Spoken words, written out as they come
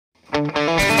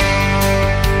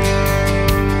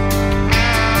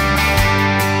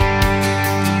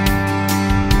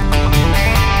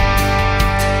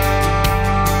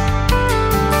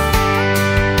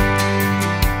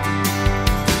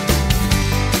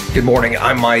Good morning,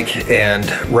 I'm Mike,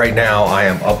 and right now I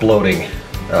am uploading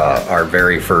our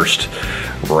very first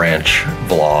ranch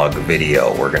vlog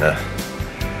video. We're gonna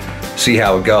see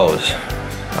how it goes.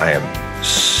 I am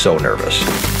so nervous.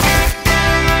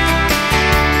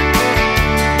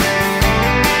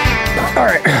 All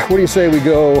right, what do you say we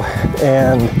go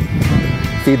and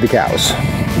feed the cows?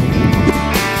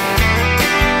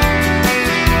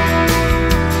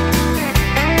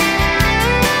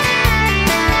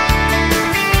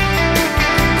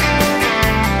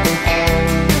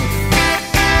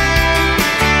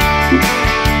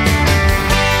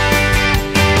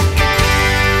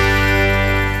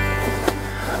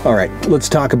 All right, let's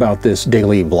talk about this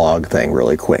daily vlog thing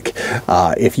really quick.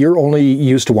 If you're only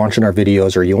used to watching our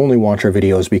videos, or you only watch our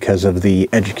videos because of the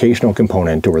educational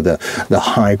component or the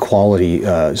high quality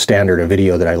standard of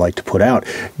video that I like to put out,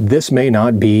 this may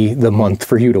not be the month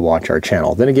for you to watch our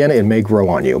channel. Then again, it may grow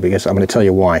on you, because I'm going to tell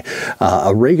you why.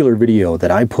 A regular video that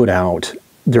I put out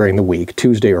during the week,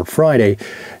 Tuesday or Friday,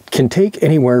 can take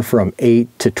anywhere from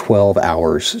 8 to 12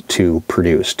 hours to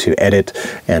produce, to edit,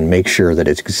 and make sure that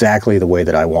it's exactly the way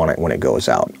that I want it when it goes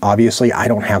out. Obviously, I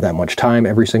don't have that much time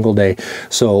every single day,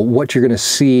 so what you're going to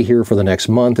see here for the next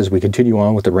month as we continue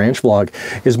on with the ranch vlog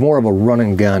is more of a run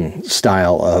and gun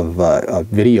style of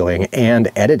videoing and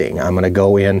editing. I'm going to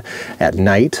go in at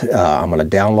night, I'm going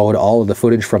to download all of the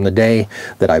footage from the day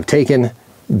that I've taken,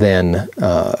 then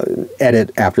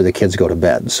edit after the kids go to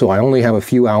bed. So I only have a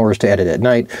few hours to edit at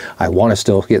night. I want to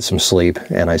still get some sleep,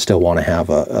 and I still want to have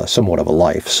a somewhat of a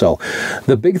life. So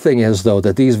the big thing is, though,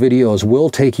 that these videos will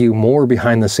take you more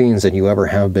behind the scenes than you ever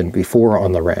have been before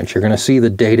on the ranch. You're going to see the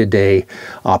day-to-day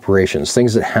operations,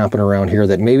 things that happen around here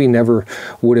that maybe never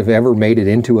would have ever made it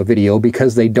into a video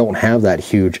because they don't have that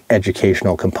huge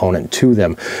educational component to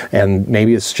them. And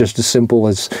maybe it's just as simple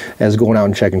as going out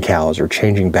and checking cows or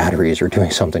changing batteries or doing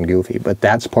something goofy, but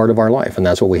that's part of our life, and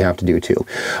that's what we have to do too.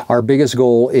 Our biggest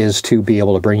goal is to be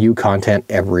able to bring you content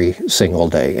every single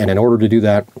day, and in order to do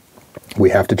that, we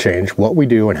have to change what we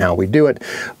do and how we do it,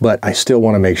 but I still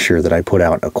want to make sure that I put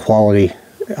out a quality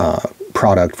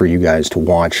product for you guys to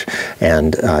watch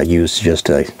and use just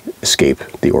to escape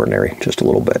the ordinary just a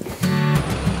little bit.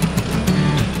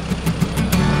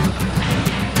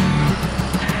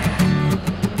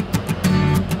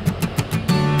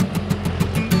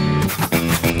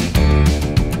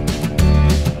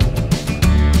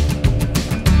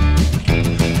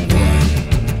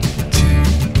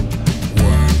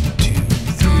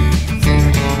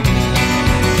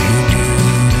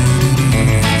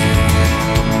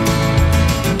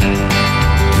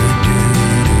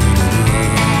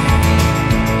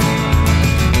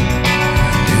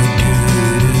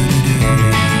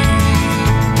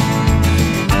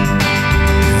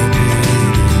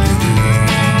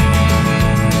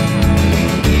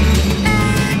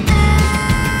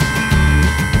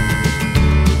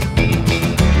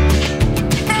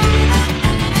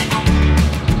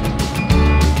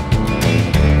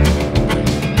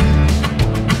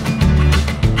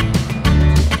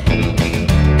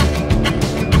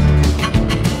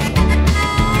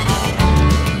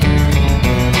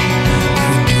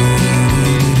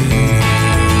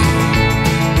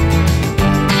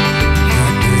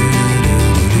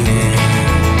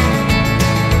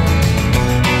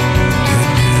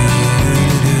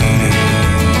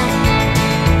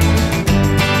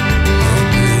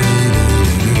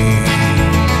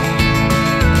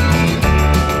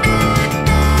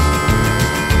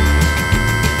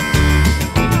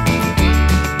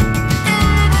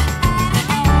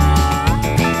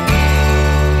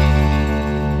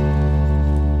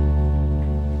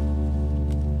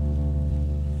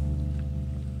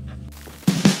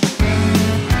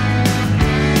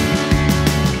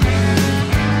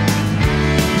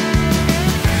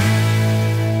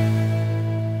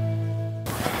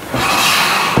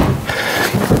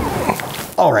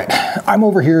 All right, I'm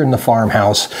over here in the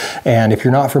farmhouse, and if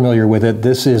you're not familiar with it,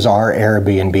 this is our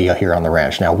Airbnb here on the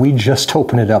ranch. Now, we just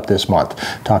opened it up this month.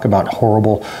 Talk about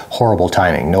horrible, horrible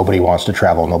timing. Nobody wants to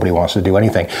travel, nobody wants to do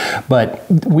anything. But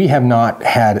we have not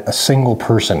had a single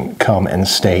person come and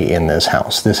stay in this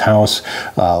house. This house,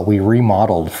 we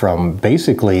remodeled from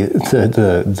basically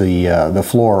the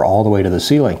floor all the way to the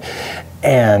ceiling.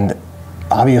 And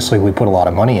obviously we put a lot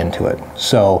of money into it.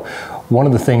 So one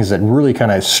of the things that really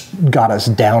kind of got us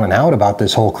down and out about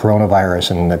this whole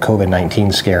coronavirus and the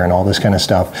COVID-19 scare and all this kind of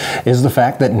stuff is the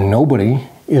fact that nobody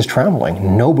is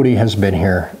traveling. Nobody has been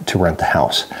here to rent the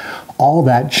house. All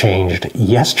that changed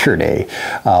yesterday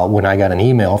when I got an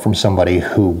email from somebody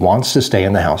who wants to stay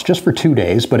in the house just for 2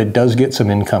 days, but it does get some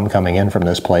income coming in from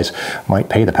this place. Might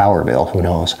pay the power bill, who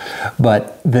knows.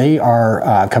 But they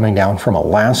are coming down from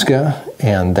Alaska,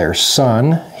 and their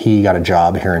son, he got a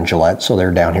job here in Gillette, so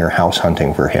they're down here house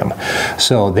hunting for him.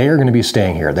 So they are going to be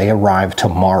staying here. They arrive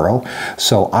tomorrow.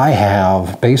 So I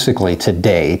have basically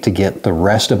today to get the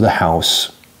rest of the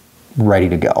house ready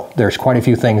to go. There's quite a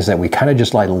few things that we kind of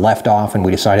just like left off, and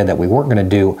we decided that we weren't going to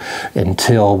do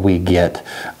until we get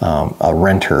a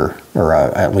renter, or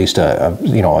at least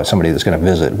somebody that's going to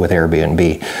visit with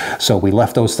Airbnb. So we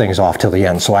left those things off till the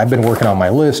end. So I've been working on my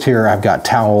list here. I've got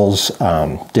towels,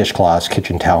 dishcloths,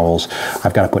 kitchen towels.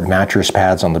 I've got to put mattress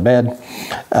pads on the bed.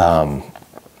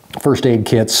 First aid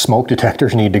kits, smoke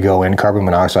detectors need to go in, carbon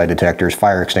monoxide detectors,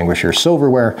 fire extinguishers,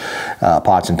 silverware,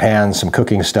 pots and pans, some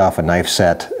cooking stuff, a knife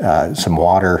set, some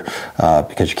water,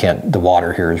 because you can't, the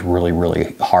water here is really,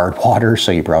 really hard water,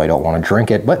 so you probably don't want to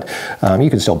drink it, but you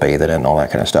can still bathe it in and all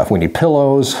that kind of stuff. We need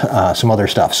pillows, some other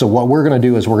stuff. So what we're going to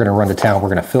do is we're going to run to town, we're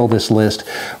going to fill this list,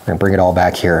 we're going to bring it all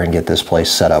back here and get this place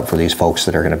set up for these folks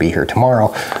that are going to be here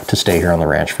tomorrow to stay here on the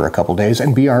ranch for a couple days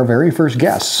and be our very first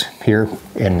guests here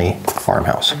in the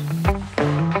farmhouse.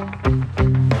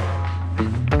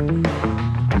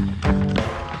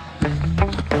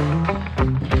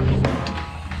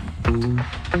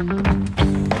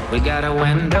 We got our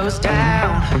windows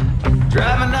down,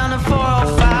 driving down the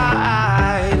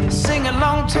 405, sing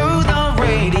along to the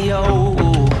radio.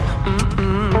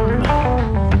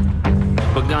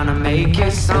 We're gonna make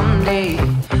it someday,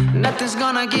 nothing's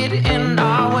gonna get in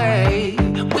our way.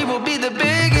 We will be the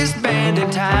biggest band in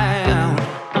town.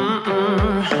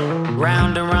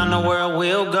 Round and round the world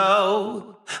we'll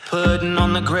go, putting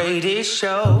on the greatest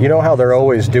show. You know how they're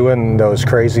always doing those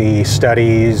crazy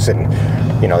studies, and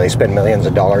you know they spend millions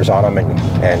of dollars on them,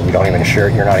 and you're not even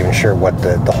sure what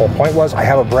the whole point was. I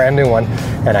have a brand new one,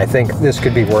 and I think this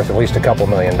could be worth at least a couple $1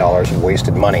 million of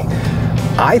wasted money.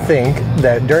 I think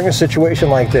that during a situation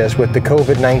like this, with the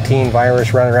COVID-19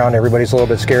 virus running around, everybody's a little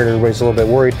bit scared, everybody's a little bit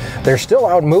worried, they're still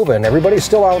out moving, everybody's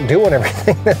still out doing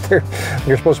everything that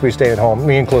you're supposed to be staying at home,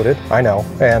 me included, I know.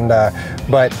 And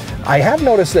but I have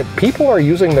noticed that people are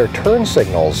using their turn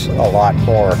signals a lot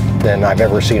more than I've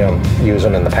ever seen them use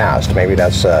them in the past. Maybe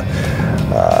that's a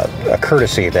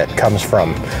courtesy that comes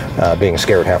from being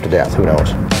scared half to death, who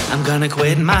knows. I'm gonna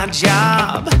quit my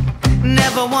job,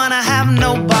 never wanna have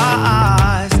no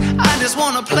bars. I just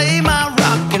wanna play my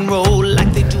rock and roll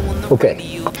like they do on the radio.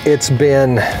 Okay, it's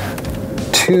been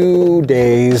 2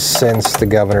 days since the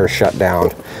governor shut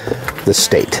down the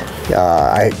state.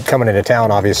 Coming into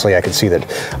town, obviously, I could see that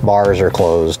bars are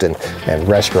closed and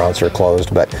restaurants are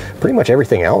closed, but pretty much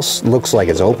everything else looks like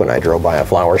it's open. I drove by a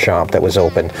flower shop that was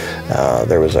open.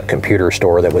 There was a computer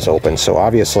store that was open. So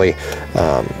obviously,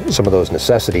 some of those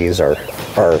necessities are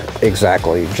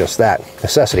exactly just that,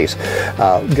 necessities.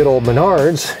 Good old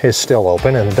Menards is still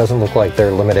open, and it doesn't look like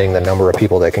they're limiting the number of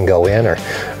people that can go in or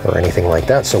anything like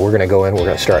that. So we're going to go in, we're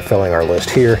going to start filling our list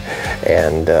here,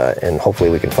 and hopefully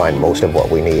we can find most of what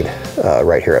we need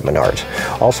right here at Menards.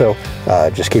 Also,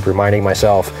 just keep reminding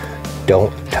myself,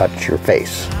 don't touch your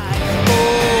face.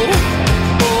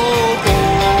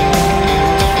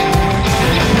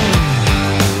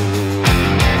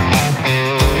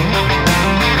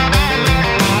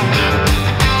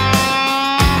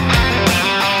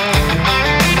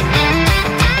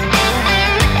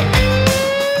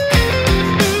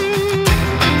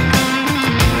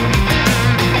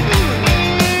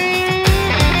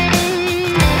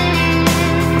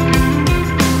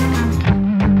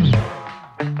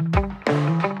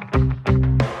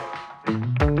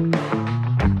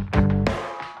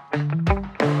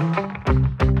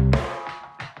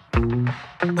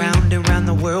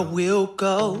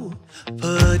 Go,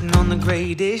 putting on the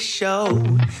greatest show.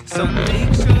 So make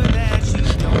sure that you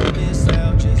don't miss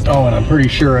out. Oh, and I'm pretty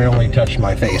sure I only touched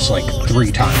my face like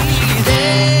 3 times.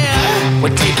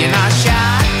 We're taking our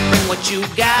shot, bring what you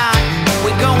got.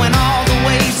 We're going all the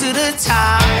way to the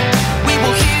top. We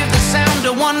will hear the sound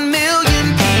of 1 million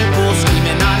people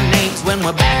screaming our names when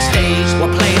we're backstage. We're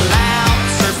playing loud,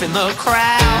 surfing the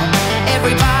crowd.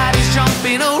 Everybody's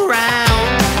jumping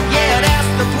around. Yeah, that's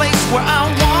the place where I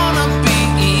wanna be.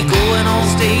 Going on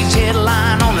stage,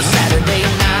 headline on a Saturday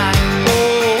night.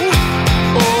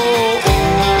 Oh, oh,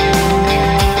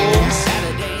 oh,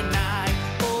 Saturday night.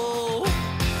 Oh,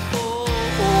 oh,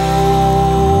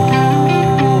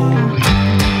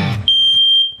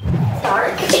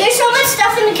 oh. There's so much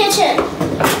stuff in the kitchen.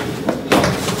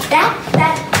 That.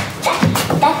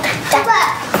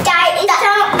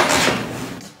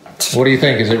 What do you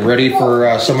think? Is it ready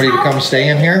for somebody to come stay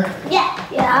in here? Yeah.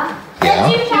 Yeah.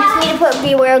 Yeah. You just need to put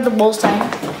beware of the bull sign.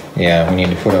 Yeah, we need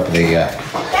to put up the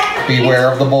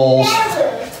beware of the bulls.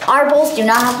 Our bulls do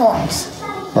not have horns.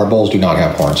 Our bulls do not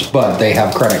have horns, but they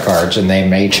have credit cards and they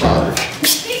may charge.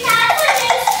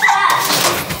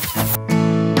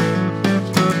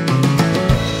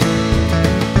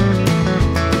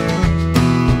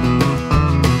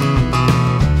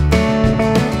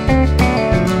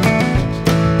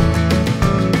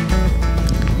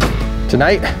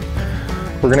 Tonight,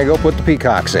 we're gonna go put the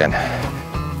peacocks in.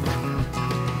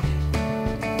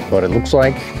 But it looks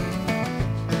like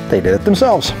they did it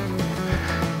themselves.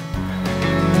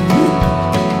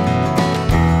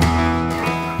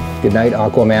 Good night,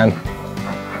 Aquaman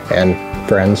and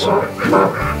friends.